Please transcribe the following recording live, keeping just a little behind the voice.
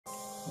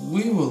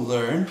We will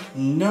learn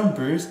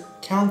numbers,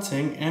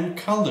 counting, and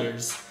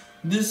colors.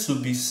 This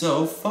will be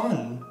so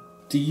fun.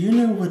 Do you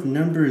know what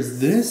number is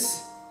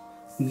this?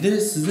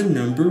 This is the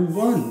number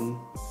 1.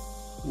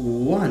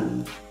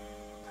 1.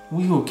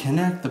 We will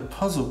connect the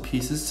puzzle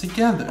pieces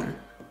together.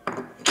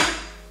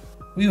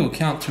 We will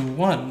count to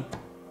 1.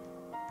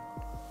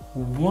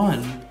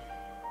 1.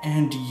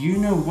 And do you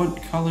know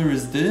what color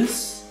is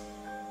this?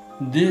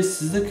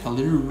 This is the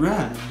color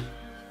red.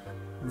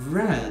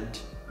 Red.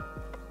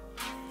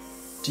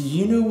 Do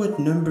you know what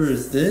number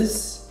is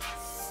this?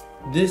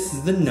 This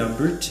is the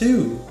number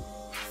 2.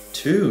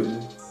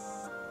 2.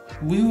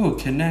 We will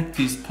connect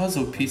these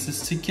puzzle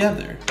pieces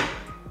together.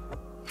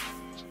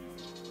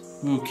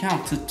 We will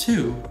count to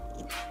 2.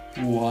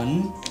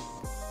 1,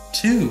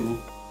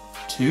 2,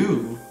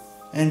 2.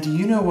 And do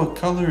you know what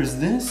color is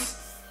this?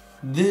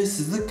 This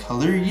is the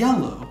color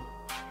yellow.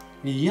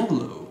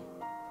 Yellow.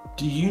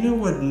 Do you know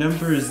what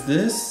number is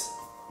this?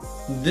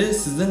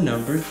 This is the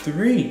number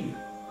 3.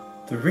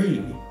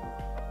 3.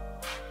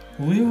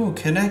 We will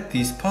connect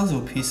these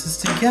puzzle pieces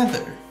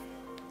together.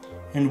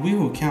 And we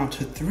will count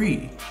to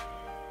 3.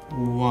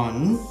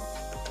 1,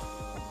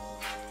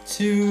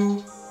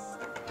 2,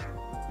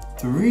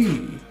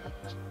 3.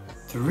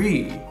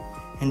 3.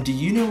 And do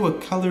you know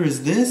what color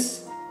is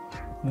this?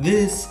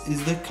 This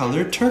is the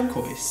color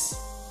turquoise.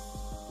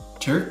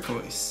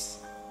 Turquoise.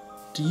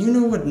 Do you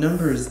know what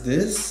number is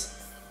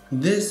this?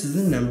 This is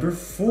the number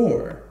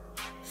 4.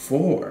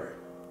 4.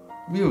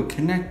 We will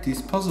connect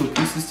these puzzle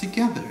pieces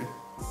together.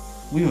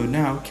 We will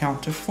now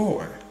count to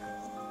 4.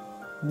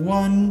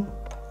 1,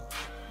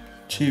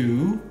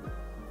 2,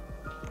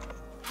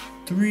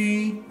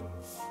 3,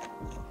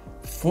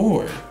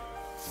 4.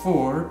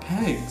 4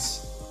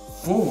 pegs.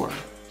 4.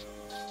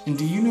 And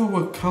do you know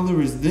what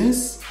color is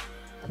this?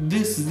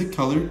 This is the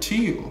color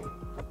teal.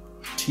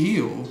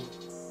 Teal.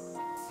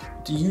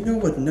 Do you know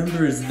what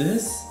number is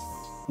this?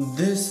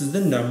 This is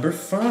the number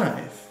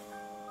 5.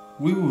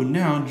 We will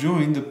now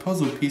join the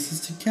puzzle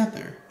pieces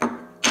together.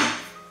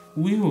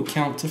 We will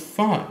count to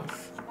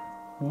 5.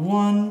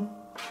 1,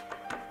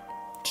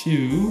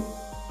 2,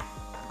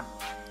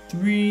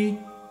 3,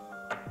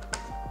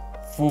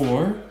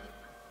 4,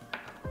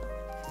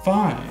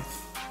 5.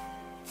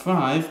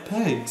 5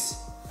 pegs.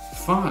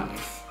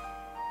 5.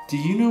 Do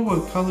you know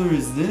what color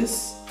is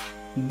this?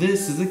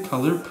 This is the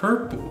color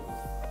purple.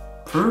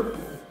 Purple.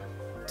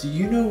 Do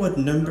you know what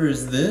number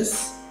is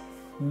this?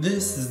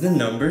 This is the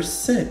number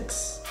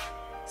 6.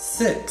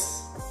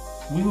 6.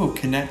 We will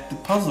connect the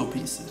puzzle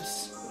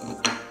pieces.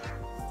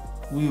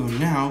 We will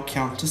now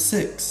count to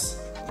 6.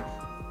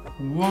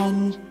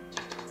 1,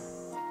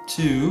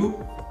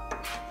 2,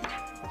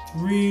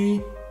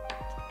 3,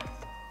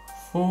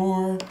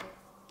 4,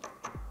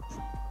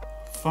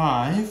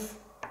 5,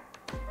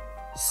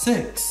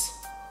 6.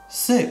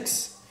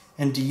 6.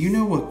 And do you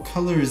know what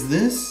color is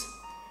this?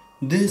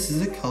 This is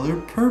the color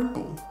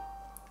purple.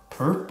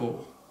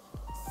 Purple.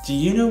 Do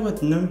you know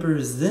what number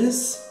is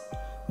this?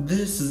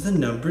 This is the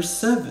number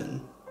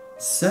 7.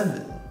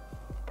 7.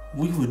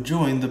 We will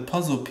join the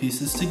puzzle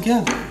pieces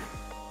together.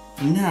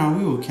 Now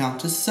we will count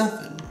to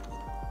 7.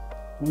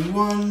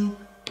 1,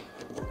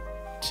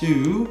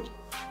 2,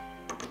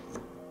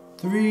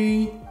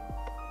 3,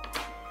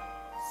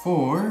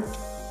 4,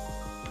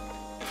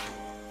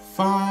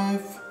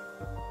 5,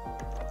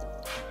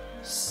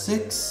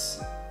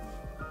 6,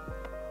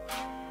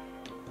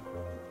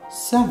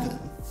 7.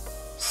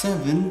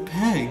 7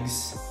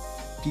 pegs.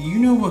 Do you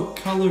know what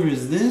color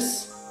is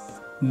this?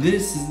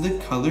 This is the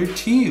color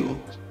teal.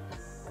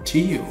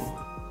 Teal.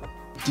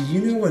 Do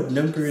you know what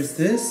number is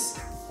this?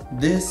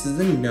 This is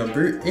the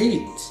number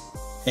 8.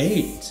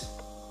 8.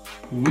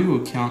 We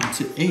will count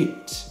to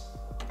 8.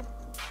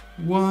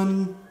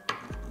 1,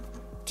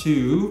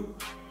 2,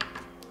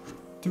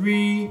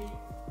 3,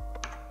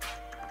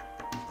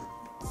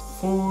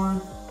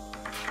 4,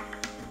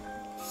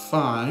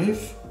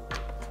 5,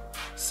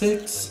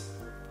 6,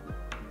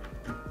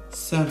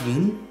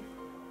 7,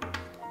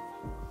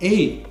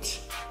 8.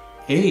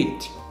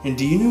 8. And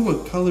do you know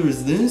what color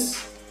is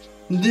this?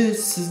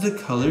 This is the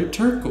color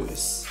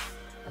turquoise.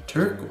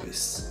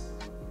 Turquoise.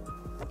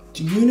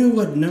 Do you know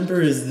what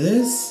number is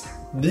this?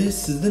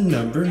 This is the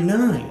number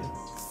 9.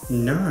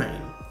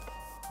 9.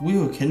 We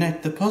will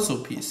connect the puzzle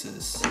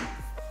pieces.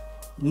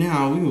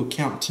 Now we will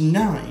count to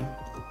 9.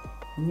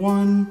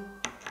 1,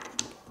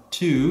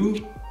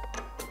 2,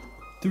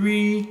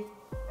 3,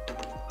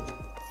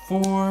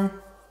 4,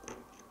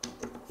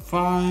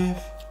 5,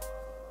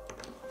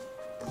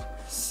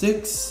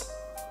 6,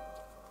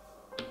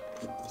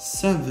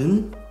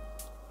 7,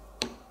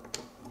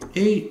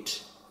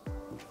 8,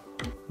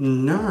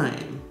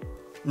 9.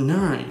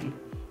 9.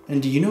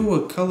 And do you know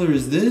what color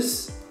is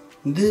this?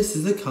 This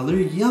is the color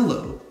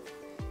yellow.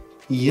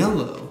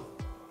 Yellow.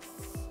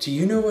 Do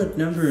you know what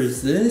number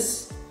is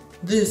this?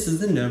 This is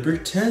the number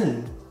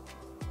 10.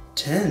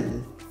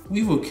 10.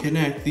 We will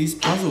connect these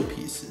puzzle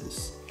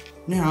pieces.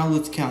 Now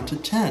let's count to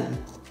 10.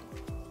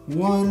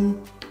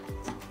 1,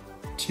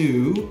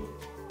 2,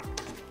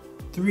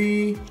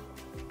 3,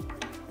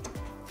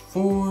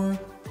 4,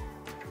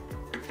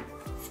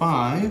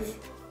 5,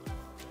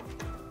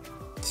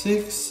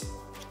 6,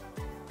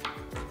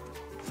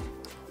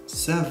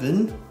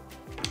 7,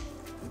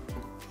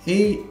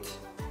 8,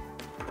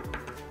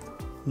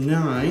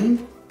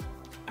 9,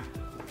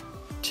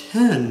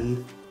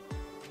 10.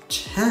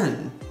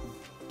 10.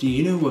 Do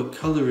you know what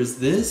color is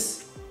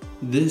this?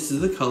 This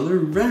is the color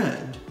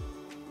red.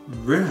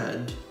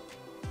 Red.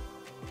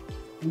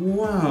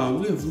 Wow,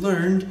 we have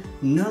learned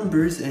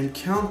numbers and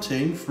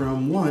counting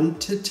from 1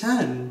 to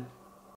 10.